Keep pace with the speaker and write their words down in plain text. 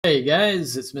Hey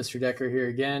guys, it's Mr. Decker here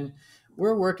again.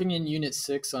 We're working in Unit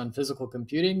 6 on physical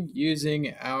computing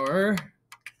using our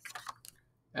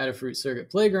Adafruit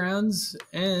Circuit Playgrounds,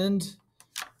 and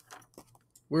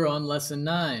we're on Lesson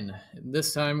 9.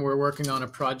 This time we're working on a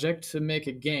project to make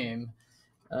a game.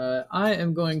 I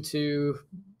am going to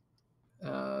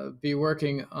be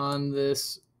working on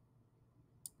this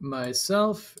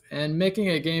myself and making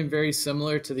a game very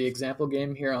similar to the example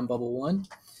game here on Bubble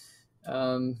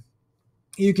 1.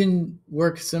 You can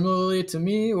work similarly to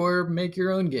me or make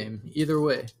your own game. Either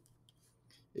way,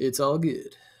 it's all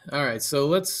good. All right, so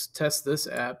let's test this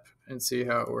app and see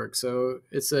how it works. So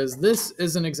it says this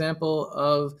is an example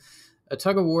of a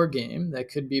tug-of-war game that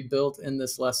could be built in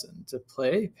this lesson. To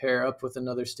play, pair up with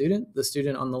another student. The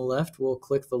student on the left will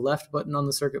click the left button on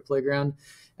the circuit playground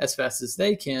as fast as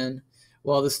they can,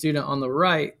 while the student on the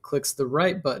right clicks the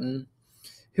right button.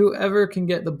 Whoever can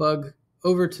get the bug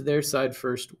over to their side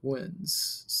first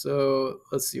wins. So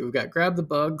let's see, we've got grab the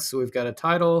bug. So we've got a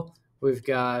title, we've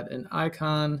got an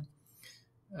icon,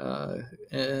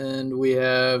 and we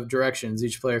have directions.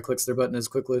 Each player clicks their button as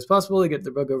quickly as possible to get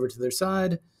their bug over to their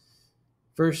side.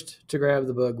 First to grab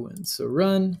the bug wins. So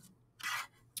run,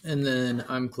 and then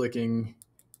I'm clicking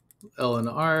L and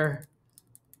R,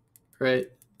 right?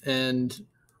 And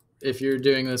if you're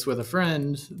doing this with a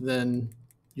friend, then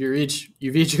you've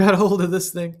each got a hold of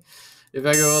this thing. If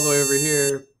I go all the way over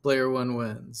here, player 1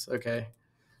 wins. Okay.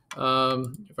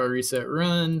 If I reset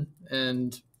run,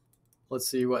 and let's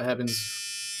see what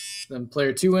happens, then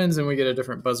player 2 wins, and we get a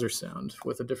different buzzer sound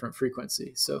with a different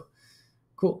frequency. So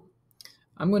cool.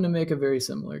 I'm going to make a very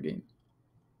similar game.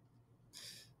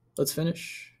 Let's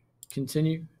finish.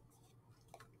 Continue.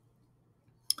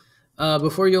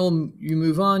 Before you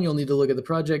move on, you'll need to look at the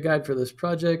project guide for this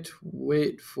project.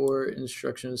 Wait for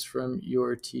instructions from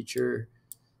your teacher.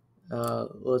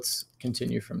 Let's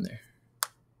continue from there.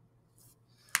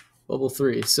 Bubble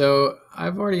 3. So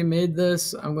I've already made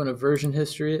this. I'm going to version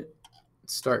history it,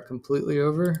 start completely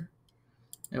over,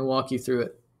 and walk you through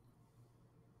it.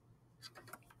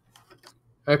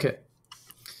 Okay.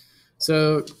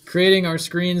 So creating our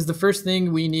screens, the first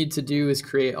thing we need to do is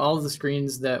create all of the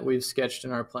screens that we've sketched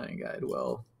in our planning guide.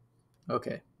 Well,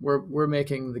 okay, we're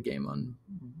making the game on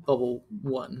Bubble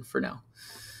 1 for now.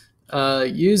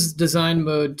 Use design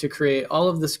mode to create all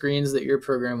of the screens that your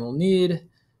program will need.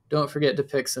 Don't forget to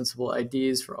pick sensible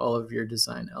IDs for all of your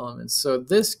design elements. So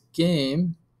this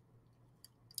game,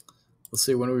 let's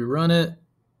see, when we run it,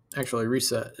 actually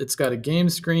reset, it's got a game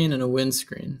screen and a win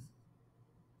screen.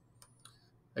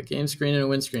 A game screen and a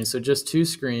win screen, so just 2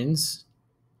 screens.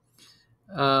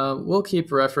 We'll keep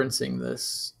referencing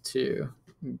this too,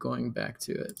 going back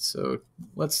to it. So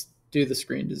let's do the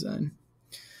screen design.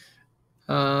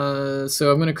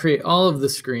 So I'm going to create all of the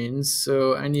screens.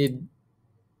 So I need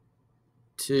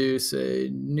to say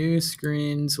new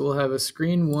screens. We'll have a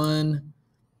screen 1,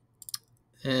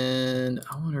 and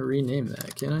I want to rename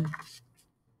that. Can I?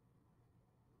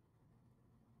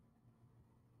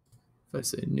 If I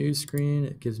say new screen,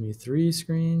 it gives me 3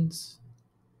 screens.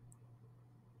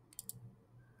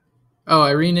 Oh,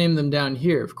 I renamed them down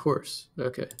here, of course.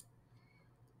 Okay.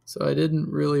 So I didn't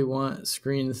really want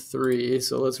screen 3,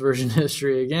 so let's version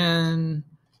history again.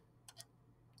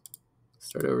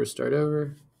 Start over, start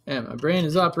over. Man, my brain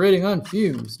is operating on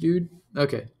fumes, dude.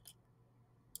 Okay.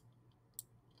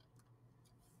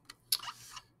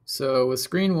 So with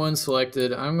screen 1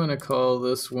 selected, I'm going to call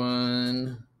this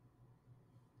one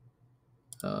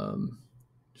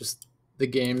just the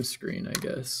game screen, I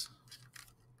guess.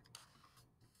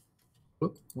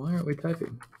 Whoop, why aren't we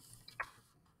typing?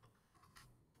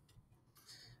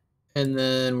 And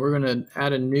then we're going to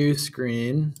add a new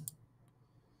screen.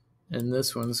 And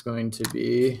this one's going to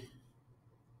be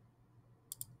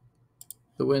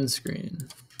the win screen,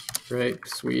 right?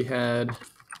 Because we had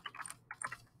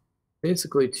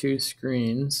basically 2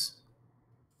 screens.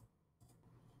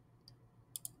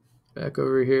 Back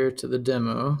over here to the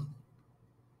demo.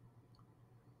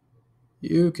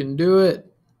 You can do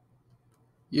it.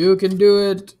 You can do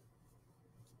it.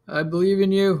 I believe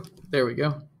in you. There we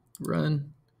go. Run.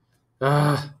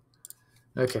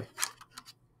 Okay.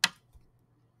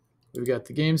 We've got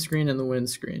the game screen and the win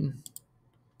screen.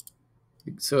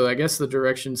 So I guess the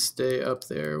directions stay up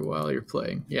there while you're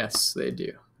playing. Yes, they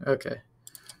do. Okay.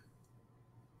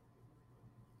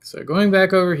 So going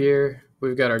back over here,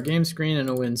 we've got our game screen and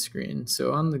a win screen.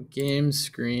 So on the game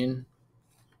screen,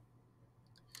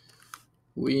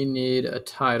 we need a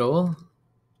title.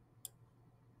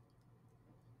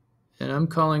 And I'm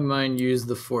calling mine Use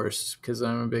the Force because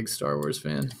I'm a big Star Wars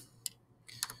fan.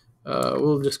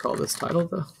 We'll just call this title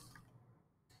though.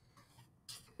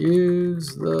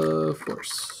 use the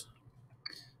force.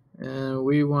 And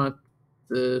we want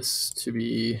this to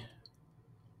be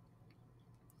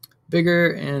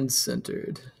bigger and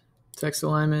centered. Text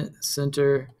alignment,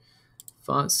 center,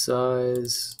 font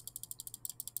size.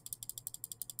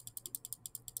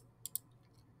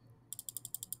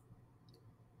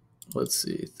 Let's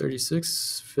see,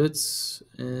 36 fits,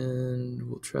 and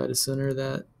we'll try to center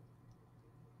that.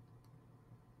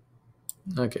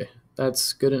 Okay,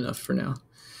 that's good enough for now.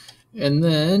 And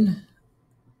then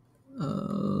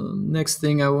next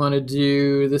thing I want to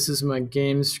do, this is my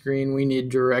game screen. We need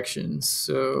directions.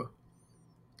 So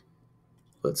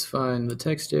let's find the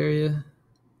text area.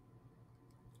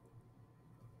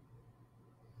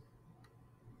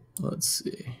 Let's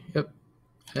see. Yep.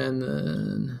 And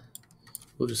then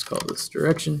we'll just call this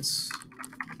directions.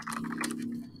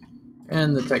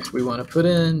 And the text we want to put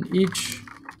in, each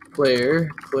player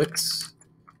clicks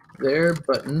their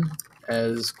button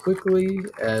as quickly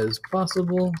as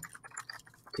possible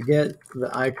to get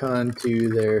the icon to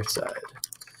their side.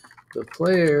 The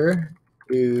player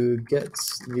who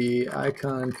gets the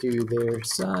icon to their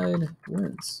side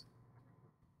wins.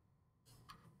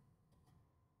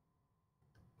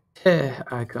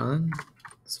 Icon.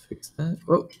 Let's fix that.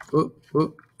 Whoa, whoa,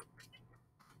 whoa.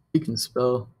 You can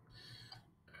spell.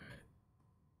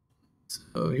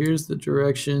 So here's the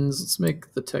directions. Let's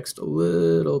make the text a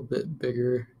little bit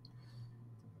bigger.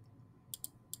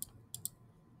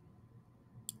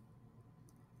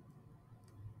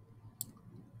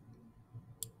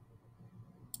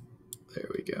 There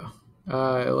we go.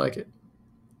 I like it.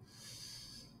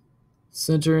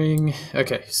 Centering.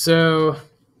 Okay, so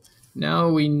now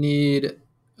we need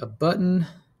a button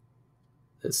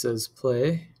that says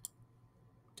play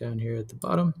down here at the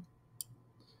bottom.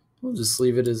 We'll just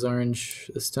leave it as orange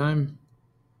this time.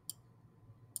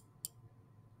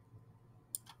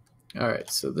 All right,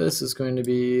 so this is going to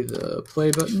be the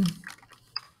play button.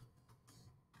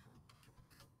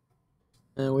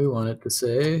 And we want it to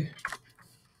say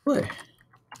play.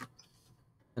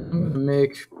 And I'm going to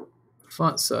make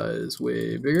font size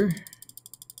way bigger.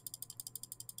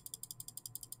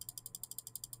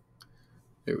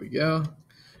 There we go.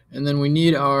 And then we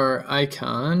need our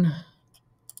icon.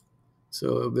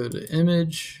 So we'll go to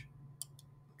image,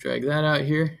 drag that out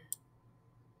here.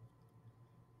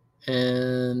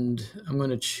 And I'm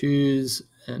going to choose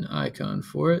an icon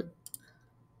for it.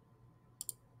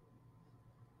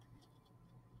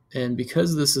 And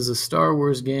because this is a Star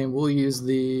Wars game, we'll use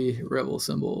the rebel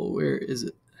symbol. Where is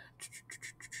it?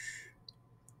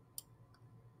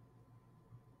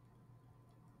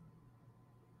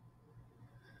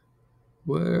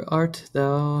 Where art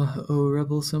thou, O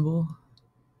rebel symbol?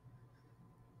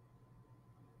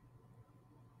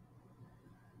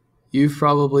 You've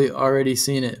probably already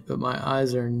seen it, but my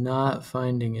eyes are not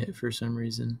finding it for some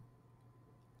reason.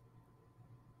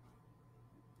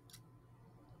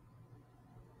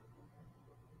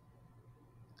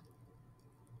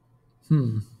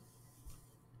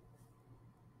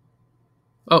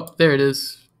 Oh, there it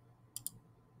is.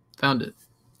 Found it.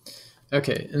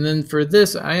 Okay, and then for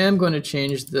this, I am going to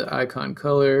change the icon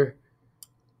color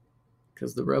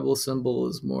because the rebel symbol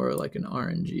is more like an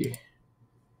orangey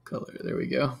color. There we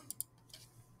go.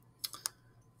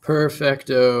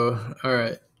 Perfecto. All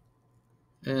right.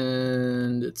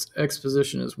 And its X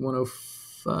position is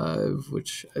 105,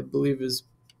 which I believe is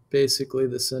basically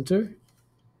the center.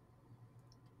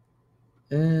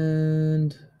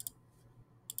 And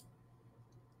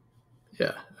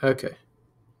yeah, okay.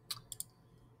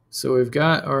 So we've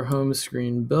got our home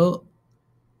screen built.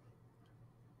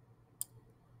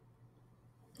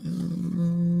 It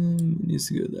needs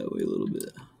to go that way a little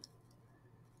bit.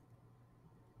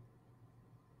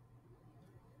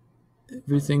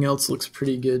 Everything else looks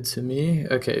pretty good to me.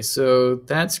 Okay, so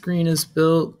that screen is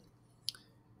built.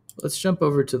 Let's jump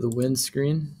over to the wind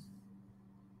screen.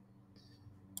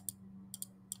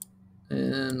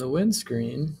 And the wind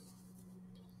screen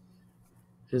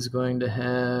is going to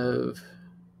have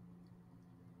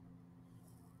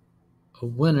a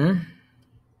winner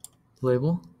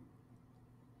label.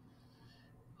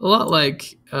 A lot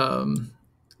like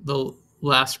the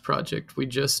last project we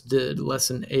just did,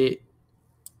 lesson 8.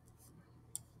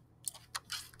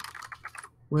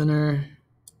 Winner.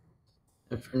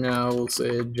 And for now, we'll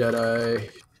say Jedi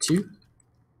 2.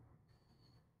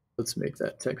 Let's make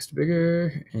that text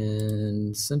bigger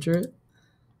and center it.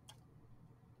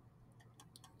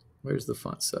 Where's the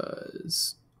font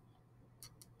size?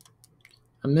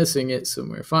 I'm missing it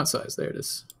somewhere. Font size, there it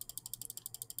is.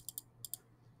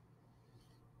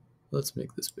 Let's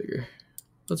make this bigger.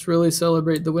 Let's really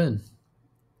celebrate the win,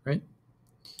 right?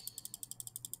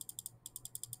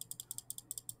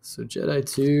 So Jedi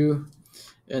 2.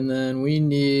 And then we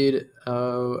need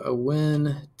a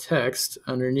win text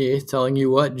underneath telling you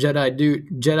what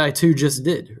Jedi 2 just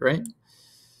did, right?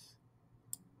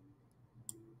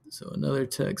 So another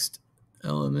text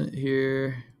element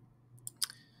here.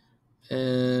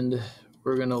 And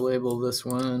we're going to label this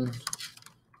one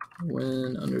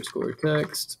win underscore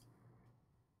text.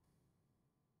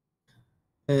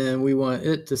 And we want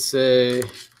it to say,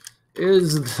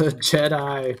 is the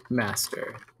Jedi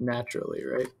master, naturally,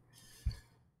 right?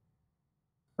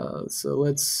 So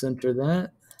let's center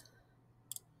that.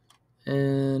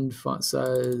 And font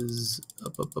size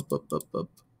up. What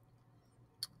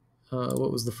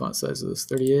was the font size of this?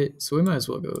 38. So we might as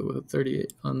well go with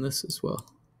 38 on this as well.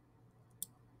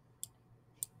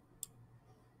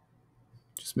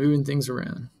 Just moving things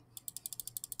around.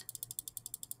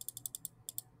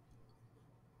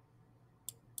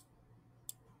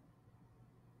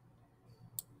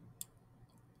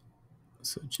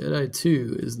 So Jedi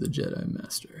 2 is the Jedi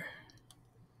Master.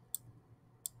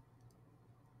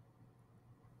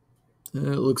 And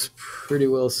it looks pretty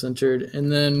well centered. And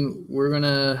then we're going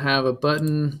to have a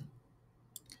button,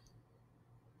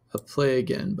 a play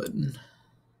again button.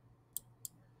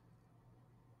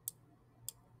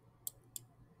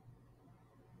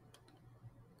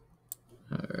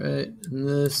 All right, and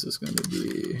this is going to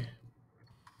be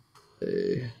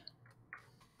play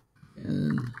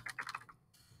again.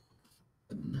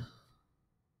 And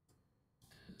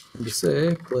to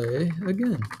say play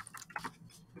again.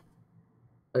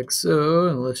 Like so,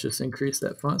 and let's just increase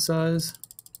that font size.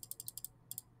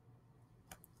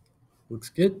 Looks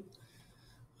good.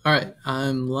 All right,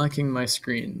 I'm locking my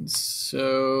screens.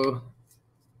 So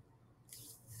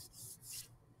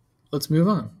let's move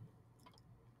on.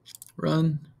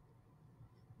 Run.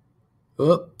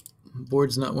 Oh,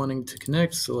 board's not wanting to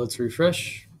connect, so let's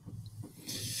refresh.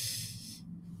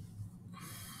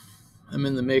 I'm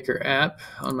in the Maker app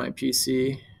on my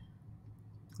PC.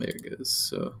 There it goes.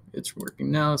 So it's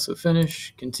working now. So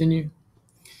finish, continue.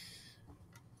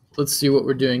 Let's see what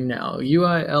we're doing now.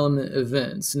 UI element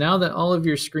events. Now that all of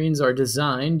your screens are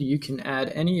designed, you can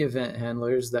add any event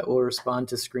handlers that will respond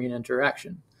to screen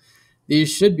interaction.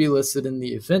 These should be listed in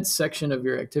the events section of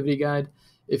your activity guide.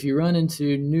 If you run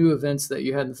into new events that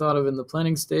you hadn't thought of in the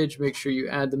planning stage, make sure you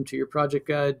add them to your project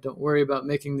guide. Don't worry about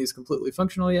making these completely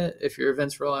functional yet. If your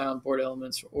events rely on board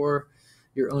elements or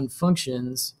your own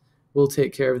functions, we'll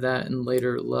take care of that in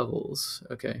later levels.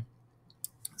 Okay,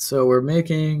 so we're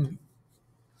making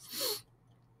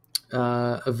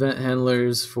event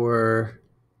handlers for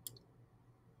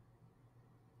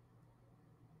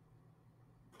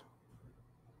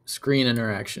screen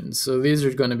interactions. So these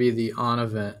are going to be the on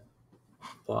event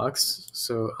blocks.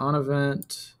 So on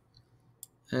event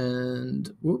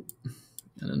and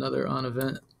another on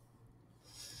event.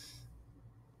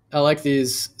 I like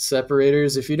these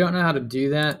separators. If you don't know how to do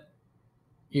that,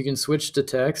 you can switch to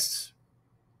text,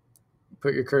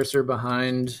 put your cursor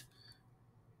behind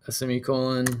a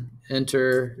semicolon,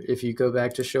 enter. If you go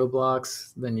back to show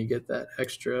blocks, then you get that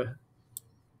extra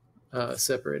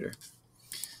separator.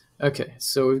 Okay,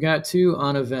 so we've got two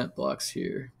on event blocks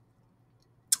here.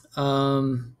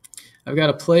 I've got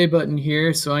a play button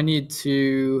here, so I need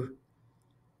to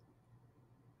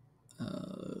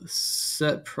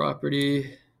set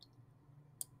property.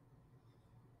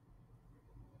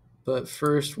 But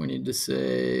first we need to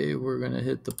say we're going to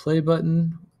hit the play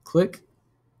button, click,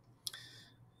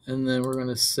 and then we're going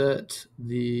to set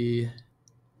the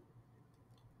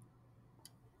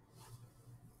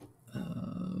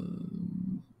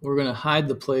we're going to hide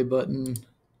the play button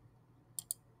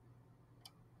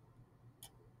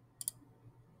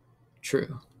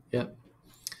true. Yep.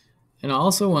 And I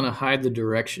also want to hide the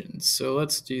directions. So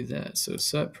let's do that. So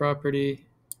set property,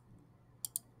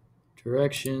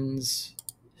 directions,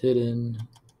 hidden,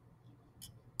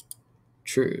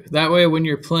 true. That way when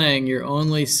you're playing, you're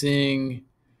only seeing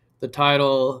the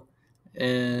title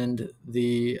and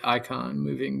the icon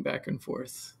moving back and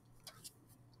forth.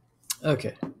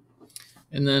 Okay.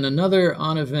 And then another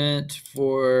on event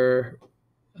for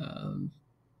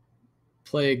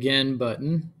play again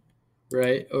button,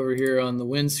 right over here on the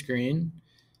win screen.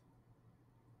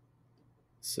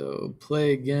 So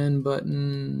play again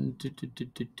button,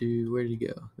 where did he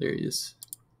go? There he is.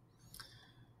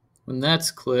 When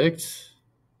that's clicked,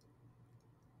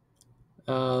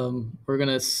 we're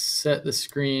gonna set the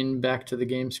screen back to the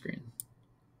game screen.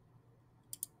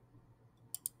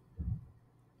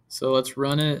 So let's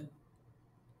run it,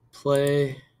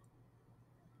 play.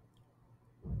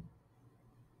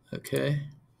 Okay.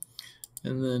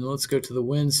 And then let's go to the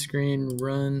win screen,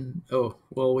 run. Oh,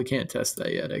 well, we can't test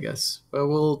that yet, I guess. But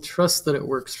we'll trust that it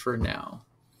works for now.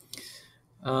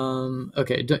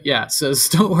 Okay, yeah, it says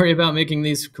don't worry about making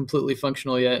these completely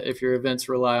functional yet. If your events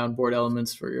rely on board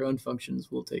elements for your own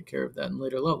functions, we'll take care of that in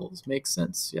later levels. Makes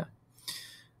sense, yeah.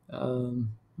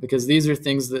 Because these are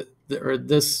things that or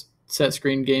this set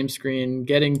screen, game screen,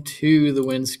 getting to the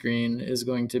win screen is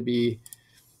going to be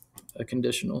a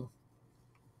conditional.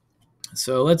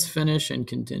 So let's finish and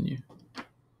continue.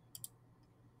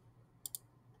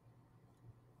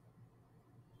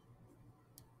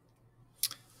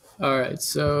 All right,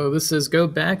 so this says go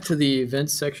back to the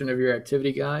events section of your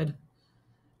activity guide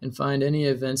and find any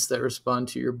events that respond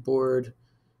to your board.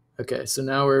 Okay, so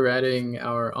now we're adding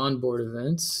our onboard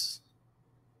events.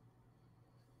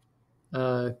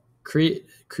 Create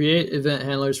event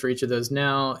handlers for each of those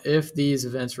now. If these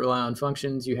events rely on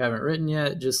functions you haven't written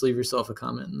yet, just leave yourself a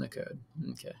comment in the code.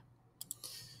 Okay.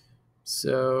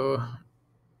 So,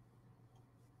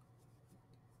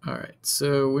 all right,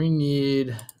 so we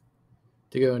need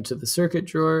to go into the circuit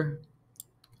drawer,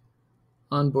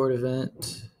 onboard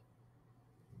event,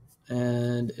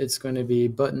 and it's going to be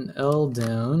button L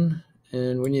down,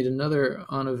 and we need another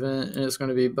on event, and it's going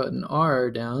to be button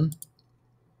R down.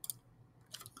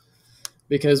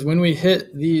 Because when we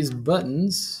hit these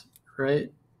buttons,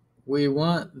 right, we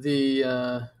want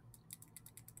the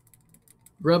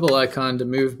rebel icon to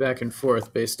move back and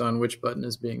forth based on which button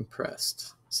is being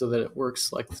pressed so that it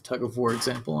works like the tug of war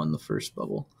example on the first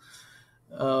bubble.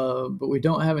 But we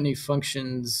don't have any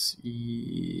functions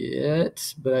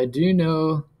yet, but I do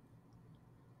know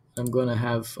I'm going to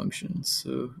have functions.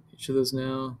 So each of those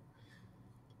now,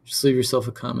 just leave yourself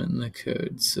a comment in the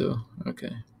code. So,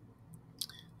 okay.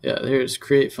 Yeah, there's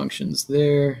create functions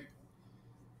there.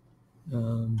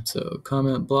 So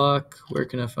comment block, where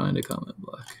can I find a comment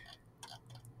block?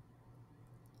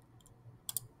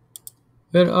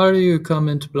 Where are you,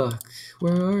 comment block?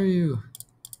 Where are you?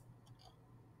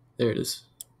 There it is.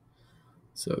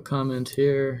 So comment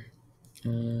here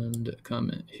and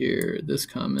comment here. This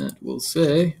comment will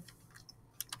say,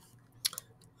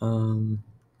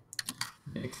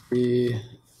 make the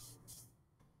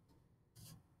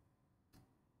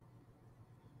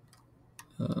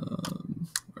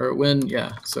or when,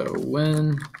 yeah, so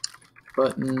when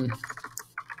button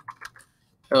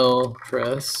L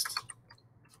pressed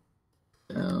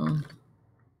down,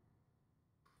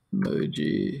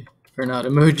 emoji, or not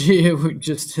emoji, we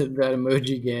just did that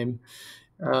emoji game.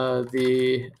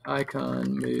 The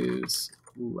icon moves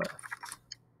left.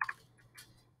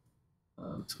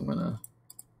 So I'm gonna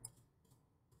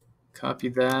copy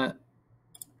that,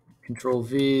 Control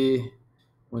V,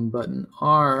 when button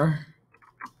R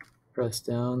press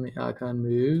down, the icon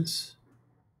moves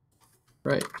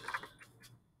right.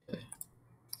 Okay.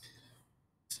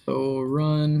 So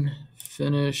run,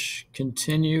 finish,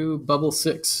 continue, bubble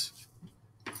 6.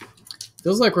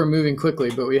 Feels like we're moving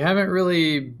quickly, but we haven't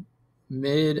really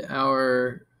made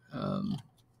our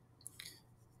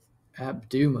app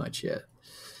do much yet.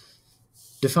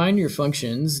 Define your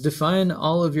functions. Define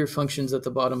all of your functions at the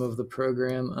bottom of the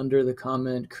program under the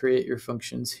comment, create your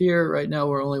functions here. Right now,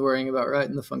 we're only worrying about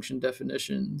writing the function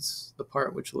definitions, the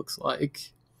part which looks like,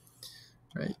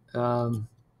 right?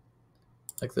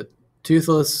 Like the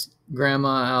toothless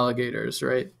grandma alligators,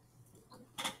 right?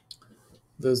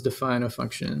 Those define a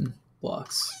function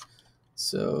blocks.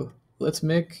 So let's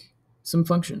make some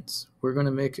functions. We're going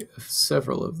to make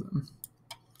several of them.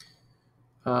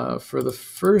 For the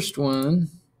first one,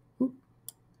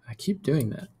 I keep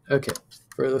doing that. Okay,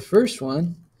 for the first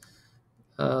one,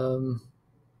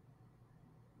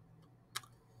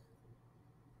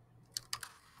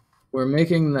 we're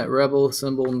making that rebel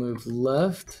symbol move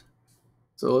left.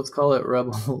 So let's call it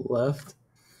rebel left.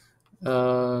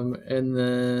 And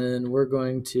then we're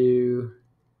going to,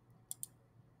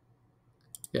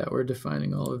 yeah, we're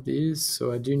defining all of these.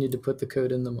 So I do need to put the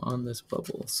code in them on this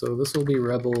bubble. So this will be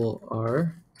rebel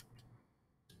R.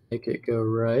 Make it go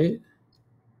right.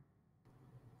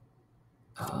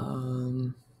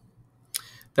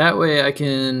 That way I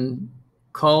can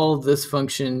call this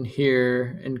function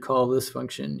here and call this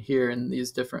function here in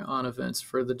these different on events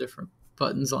for the different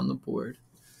buttons on the board.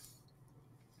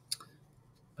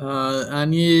 I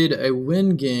need a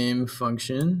win game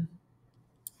function.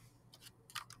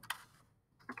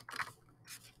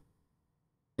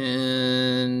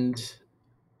 And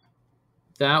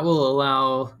that will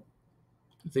allow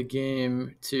the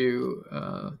game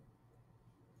to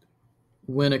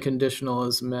when a conditional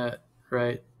is met,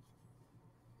 right?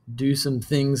 Do some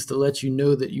things to let you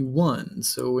know that you won.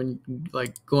 So when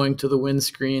like going to the win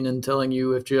screen and telling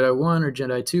you if Jedi 1 or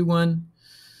Jedi 2 won,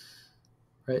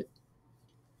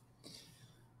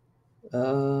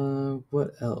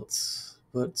 What else?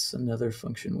 What's another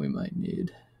function we might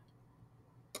need?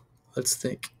 Let's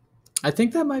think. I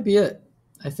think that might be it.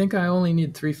 I think I only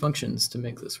need 3 functions to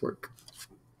make this work.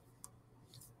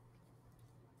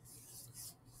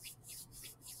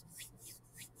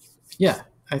 Yeah,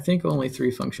 I think only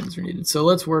 3 functions are needed. So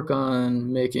let's work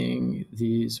on making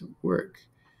these work.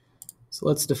 So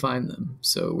let's define them.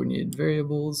 So we need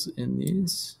variables in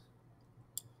these.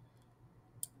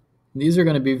 These are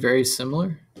going to be very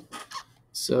similar.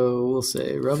 So we'll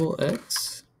say rebel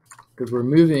x, because we're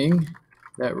moving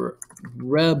that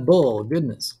rebel,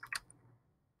 goodness.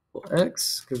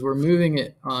 X, because we're moving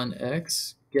it on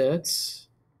x, gets,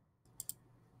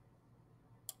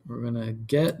 we're going to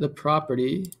get the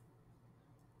property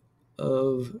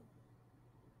of,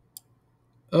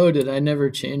 oh, did I never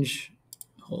change?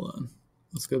 Hold on.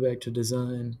 Let's go back to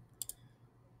design.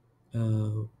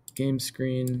 Game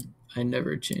screen. I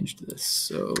never changed this.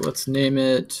 So let's name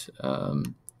it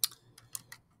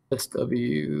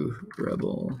SW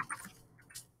Rebel.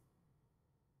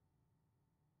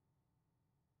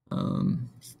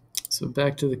 So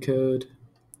back to the code.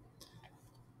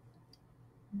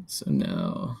 So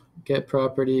now get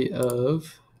property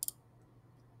of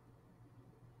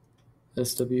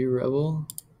SW Rebel,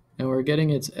 and we're getting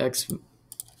its X.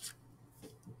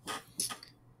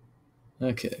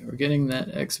 Okay, we're getting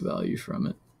that X value from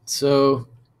it. So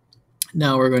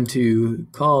now we're going to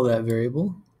call that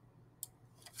variable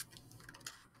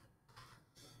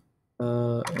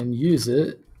and use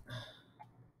it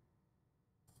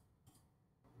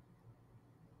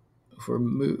for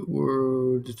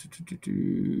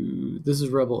this is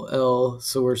rebel L,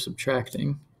 so we're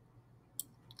subtracting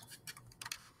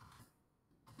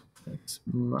X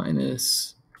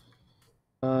minus.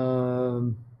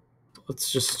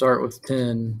 Let's just start with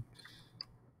 10,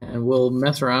 and we'll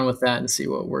mess around with that and see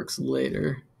what works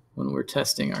later when we're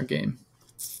testing our game.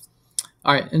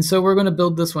 All right, and so we're going to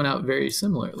build this one out very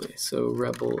similarly. So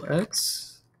rebel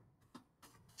X,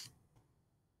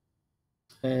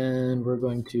 and we're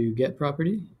going to get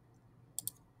property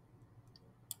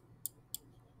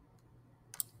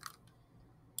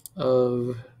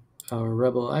of our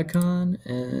rebel icon,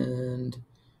 and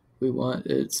we want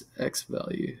its X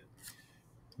value.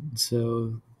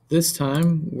 So this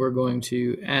time we're going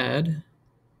to add,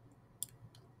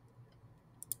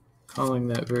 calling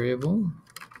that variable.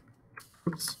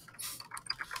 Oops.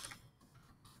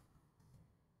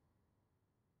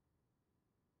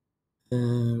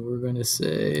 And we're going to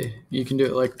say, you can do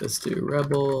it like this too,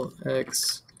 rebel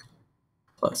X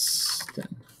plus 10,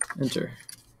 enter.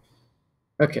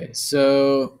 Okay,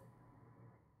 so,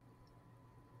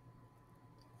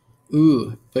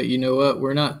 but you know what?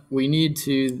 we need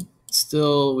to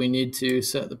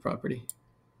set the property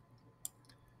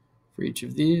for each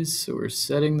of these. So we're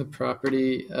setting the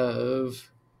property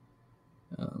of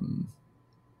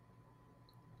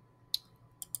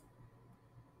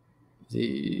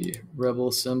the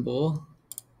rebel symbol.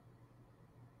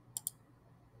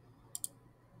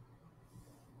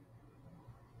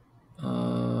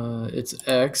 It's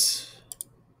X,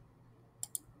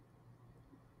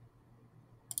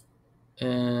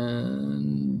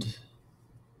 and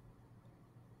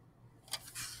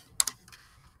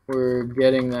we're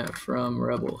getting that from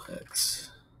rebel X.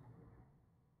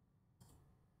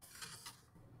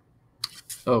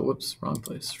 Oh, whoops, wrong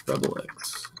place. Rebel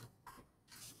X.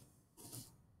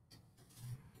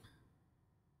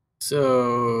 So,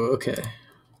 okay.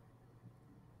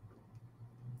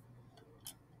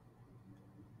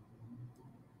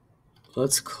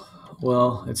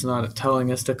 Well, it's not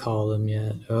telling us to call them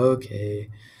yet. Okay.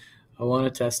 I want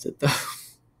to test it though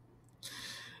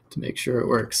to make sure it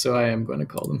works. So I am going to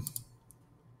call them.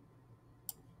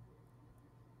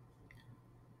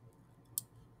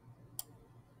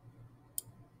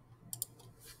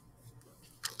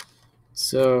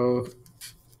 So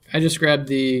I just grabbed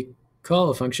the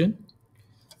call function,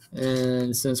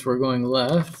 and since we're going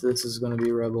left, this is going to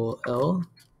be rebel L.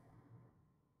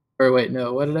 Or wait,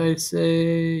 no, what did I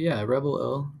say? Yeah, rebel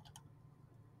L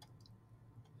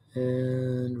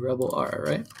and rebel R,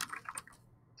 right?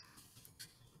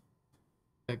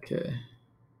 Okay.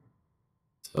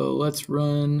 So let's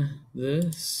run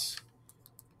this,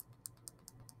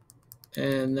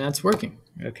 and that's working.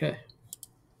 Okay.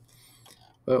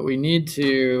 But we need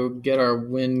to get our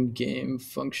win game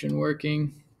function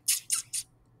working.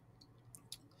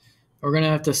 We're going to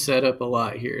have to set up a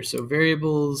lot here. So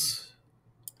variables,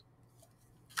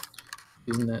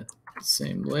 using that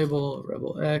same label,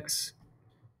 rebel X,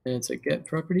 and it's a get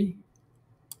property.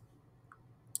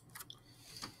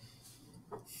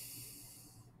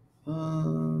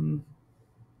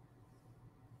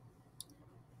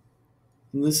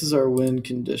 And this is our win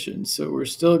condition. So we're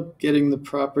still getting the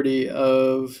property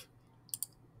of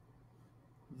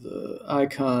the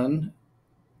icon,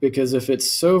 because if it's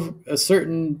so a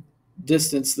certain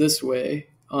distance this way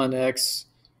on X,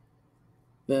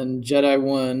 then Jedi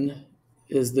 1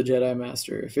 is the Jedi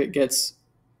Master. If it gets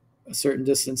a certain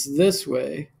distance this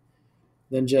way,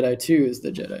 then Jedi 2 is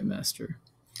the Jedi Master.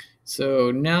 So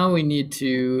now we need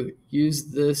to use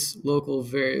this local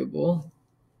variable,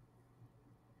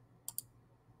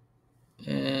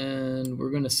 and we're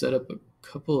going to set up a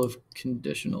couple of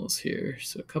conditionals here.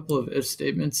 So a couple of if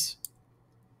statements,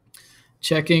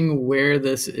 checking where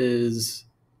this is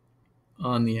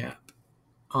on the app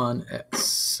on X.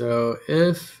 So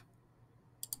if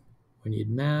we need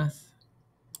math,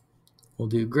 we'll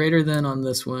do greater than on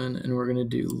this one, and we're going to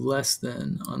do less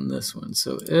than on this one.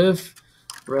 So if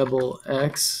rebel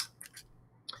X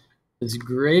is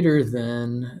greater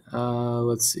than,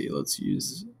 let's see, let's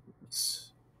use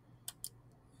this,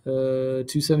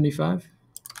 275.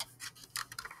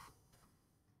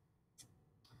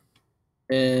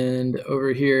 And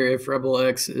over here, if rebel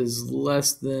X is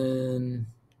less than,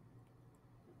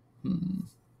 I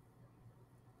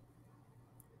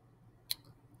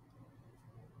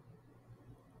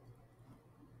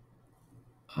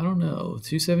don't know,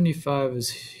 275 is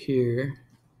here.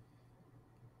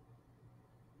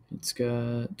 It's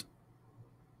got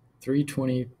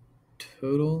 320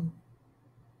 total.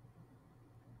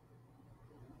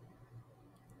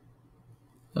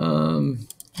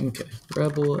 Okay,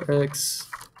 rebel X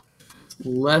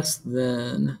less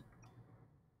than,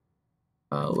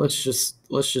 let's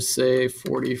just say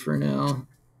 40 for now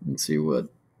and see what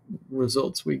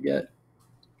results we get.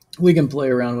 We can play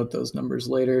around with those numbers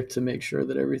later to make sure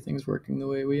that everything's working the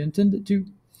way we intend it to.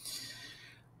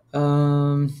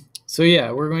 So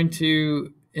yeah, we're going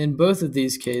to, in both of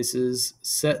these cases,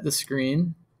 set the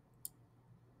screen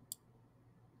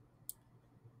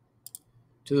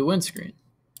to the win screen,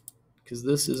 because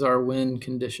this is our win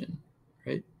condition,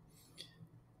 right?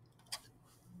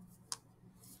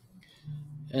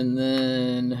 And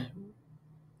then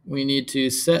we need to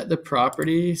set the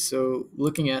property. So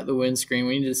looking at the win screen,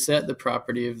 we need to set the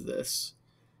property of this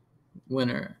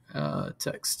winner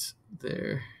text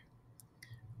there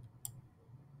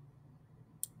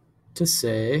to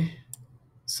say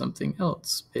something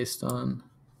else based on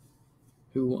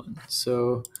who won.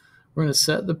 So we're going to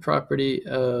set the property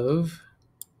of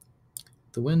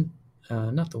the win,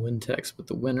 not the win text, but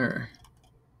the winner.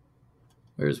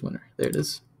 Where's winner? There it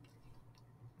is.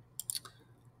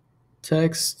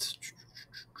 Text.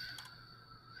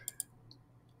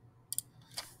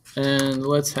 And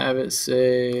let's have it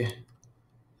say,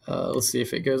 let's see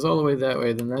if it goes all the way that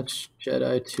way, then that's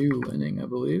Jedi 2 winning, I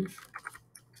believe.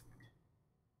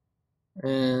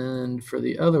 And for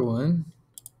the other one,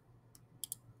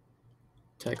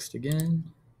 text again.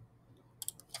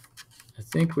 I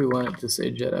think we want it to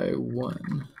say Jedi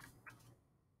 1.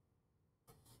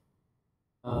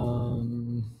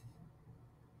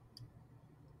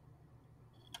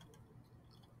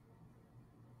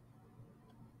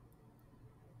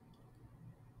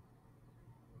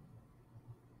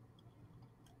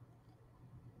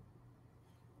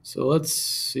 So let's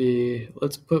see,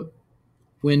 let's put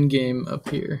win game up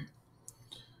here.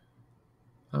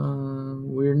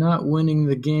 We're not winning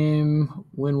the game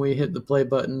when we hit the play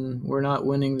button. We're not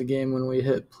winning the game when we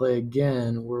hit play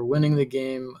again. We're winning the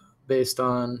game based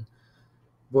on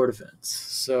board events.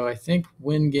 So I think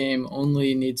win game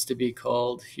only needs to be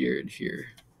called here and here.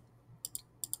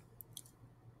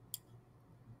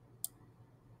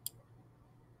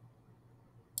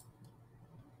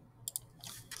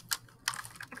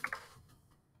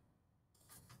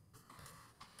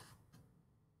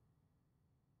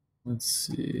 Let's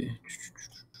see.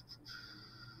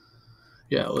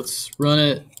 Yeah, let's run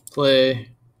it,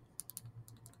 play.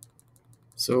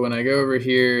 So when I go over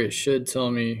here, it should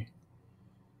tell me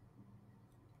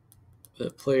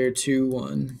that player 2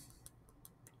 won.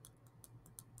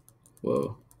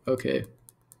 Whoa, okay.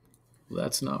 Well,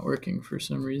 that's not working for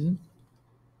some reason.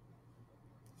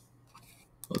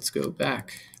 Let's go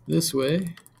back this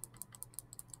way.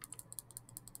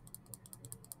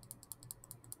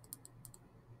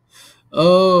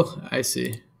 Oh, I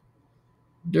see.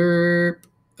 Derp.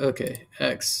 Okay,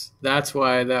 X. That's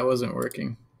why that wasn't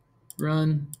working.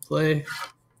 Run, play.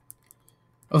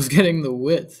 I was getting the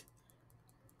width.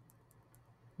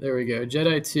 There we go.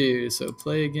 Jedi 2. So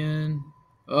play again.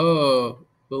 Oh,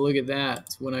 but look at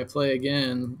that. When I play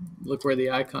again, look where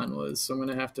the icon was. So I'm going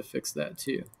to have to fix that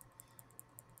too.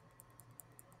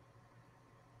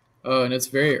 Oh, and it's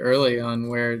very early on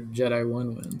where Jedi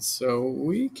 1 wins. So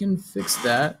we can fix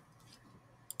that.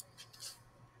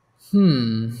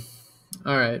 All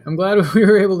right. I'm glad we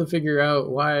were able to figure out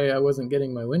why I wasn't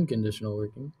getting my win conditional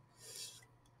working.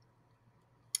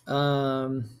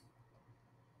 We're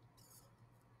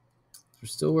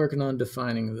still working on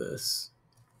defining this.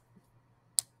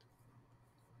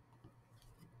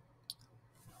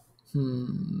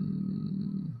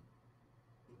 Trying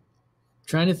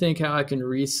to think how I can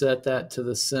reset that to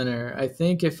the center. I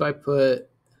think if I put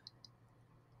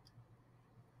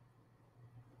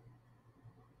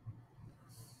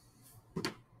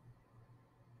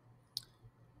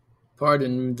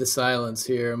pardon the silence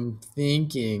here. I'm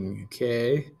thinking,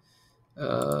 okay.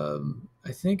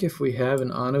 I think if we have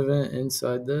an on event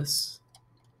inside this,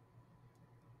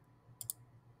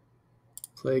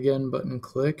 play again button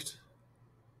clicked.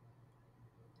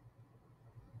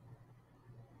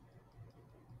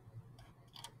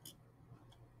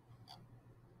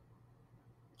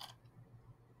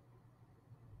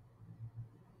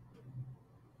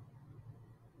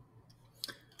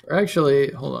 Or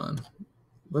actually, hold on.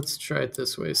 Let's try it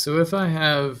this way. So if I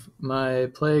have my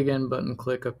play again button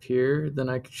click up here, then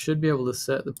I should be able to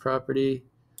set the property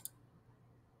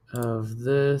of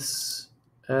this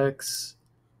X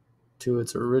to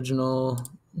its original,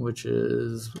 which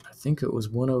is, I think it was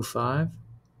 105.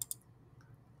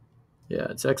 Yeah,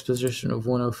 it's X position of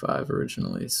 105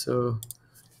 originally. So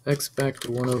X back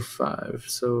to 105.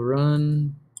 So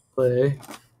run, play,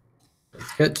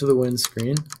 get to the win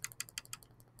screen.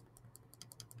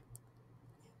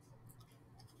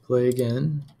 Play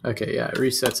again. Okay, yeah, it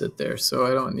resets it there. So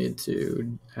I don't need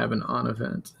to have an on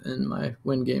event in my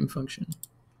win game function.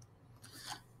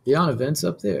 The on event's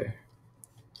up there.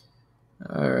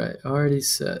 All right, already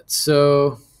set.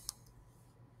 So,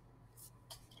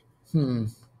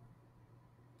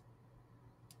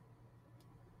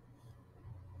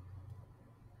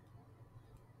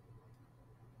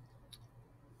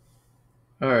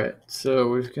 All right, so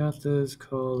we've got those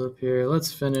called up here.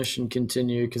 Let's finish and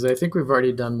continue because I think we've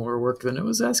already done more work than it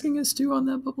was asking us to on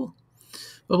that bubble.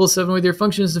 Bubble 7, with your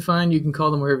functions defined, you can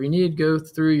call them wherever you need. Go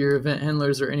through your event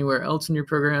handlers or anywhere else in your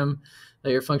program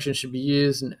that your function should be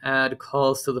used and add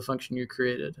calls to the function you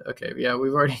created. Okay, yeah,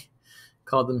 we've already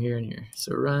called them here and here.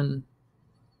 So run,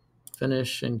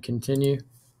 finish, and continue.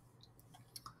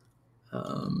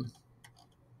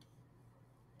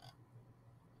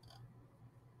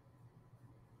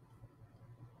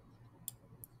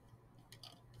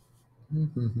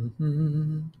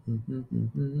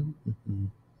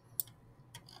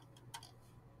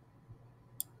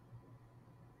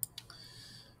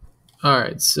 All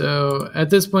right, so at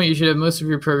this point, you should have most of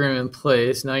your program in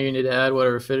place. Now you need to add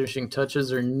whatever finishing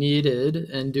touches are needed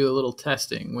and do a little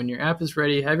testing. When your app is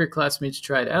ready, have your classmates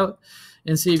try it out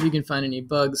and see if you can find any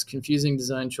bugs, confusing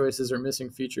design choices, or missing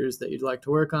features that you'd like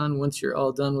to work on. Once you're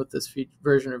all done with this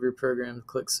version of your program,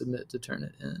 click Submit to turn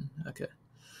it in. Okay,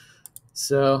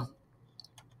 so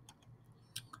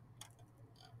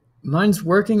mine's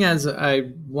working as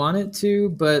I want it to,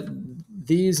 but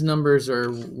these numbers are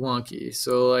wonky.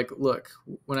 So like, look,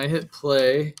 when I hit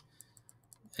play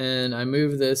and I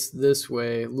move this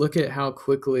way, look at how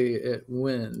quickly it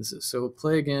wins. So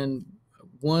play again,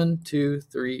 1, 2,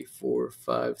 3, 4,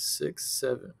 5, 6,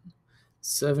 7.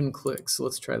 7 clicks.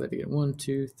 Let's try that again. 1,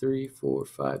 2, 3, 4,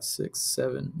 5, 6,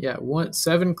 7. Yeah,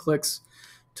 7 clicks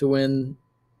to win.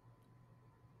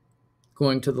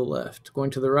 Going to the left.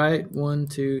 Going to the right, 1,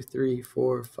 2, 3,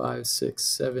 4, 5, 6,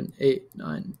 7, 8,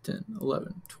 9, 10,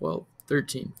 11, 12,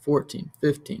 13, 14,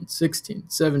 15, 16,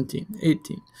 17,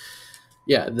 18.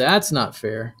 Yeah, that's not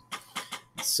fair.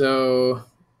 So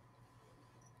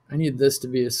I need this to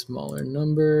be a smaller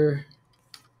number.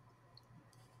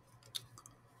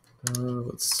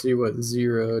 Let's see what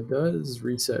 0 does.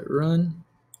 Reset, run,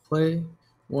 play.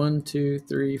 1, 2,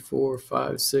 3, 4,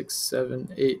 5, 6,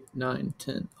 7, 8, 9,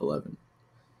 10, 11.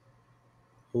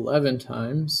 11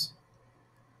 times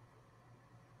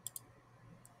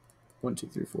 1, 2,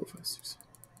 3, 4, 5, 6.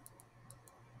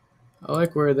 I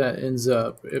like where that ends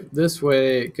up. If this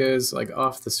way it goes like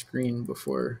off the screen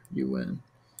before you win.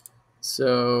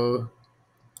 So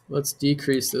let's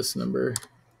decrease this number.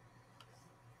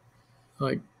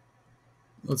 Like,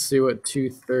 let's see what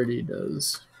 230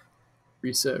 does.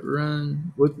 Reset,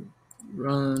 run, whoop,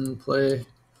 run, play.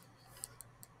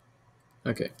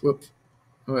 Okay, whoop.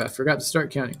 Oh, I forgot to start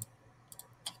counting.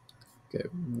 Okay,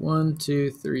 1,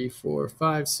 2, 3, 4,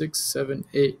 5, 6, 7,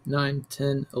 8, 9,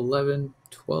 10, 11,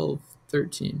 12,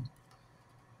 13.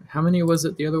 How many was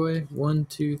it the other way? 1,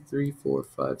 2, 3, 4,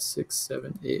 5, 6,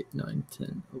 7, 8, 9,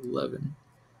 10, 11.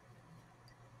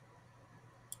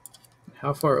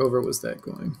 How far over was that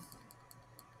going?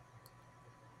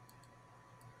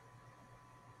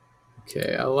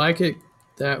 Okay, I like it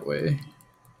that way.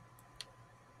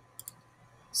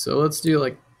 So let's do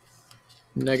like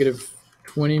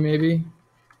 -20 maybe.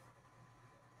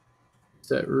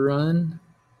 Set run,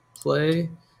 play.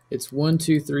 It's 1,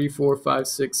 2, 3, 4, 5,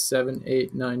 6, 7,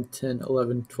 8, 9, 10,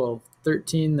 11, 12,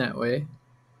 13 that way.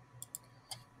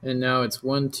 And now it's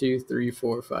 1, 2, 3,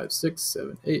 4, 5, 6,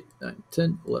 7, 8, 9,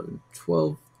 10, 11,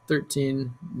 12,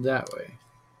 13 that way.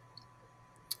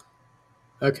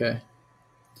 Okay.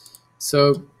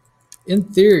 So in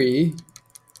theory,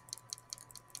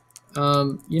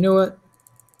 you know what?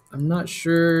 I'm not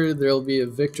sure there'll be a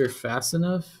victor fast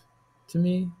enough to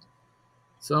me.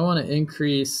 So I want to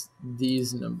increase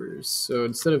these numbers. So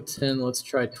instead of 10, let's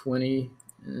try 20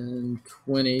 and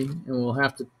 20, and we'll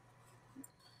have to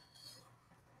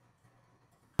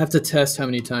test how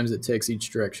many times it takes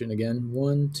each direction again.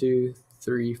 1, 2,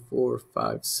 3, 4,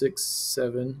 5, 6,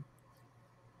 7.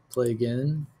 Play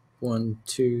again. 1,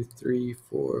 2, 3,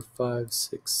 4, 5,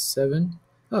 6, 7.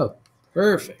 Oh,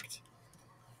 perfect.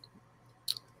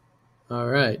 All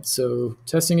right, so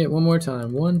testing it one more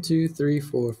time. 1, 2, 3,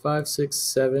 4, 5, 6,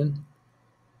 7.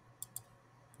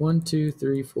 1, 2,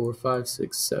 3, 4, 5,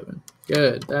 6, 7.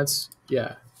 Good.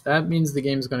 Yeah. That means the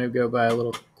game's going to go by a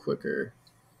little quicker.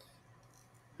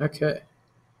 Okay.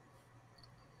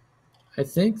 I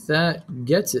think that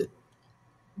gets it.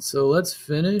 So let's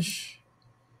finish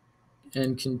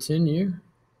and continue.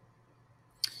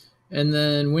 And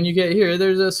then when you get here,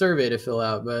 there's a survey to fill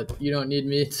out, but you don't need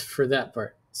me for that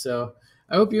part. So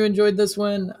I hope you enjoyed this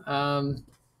one.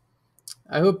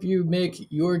 I hope you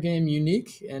make your game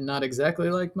unique and not exactly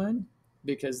like mine,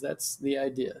 because that's the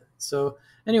idea. So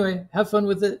anyway, have fun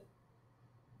with it.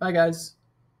 Bye, guys.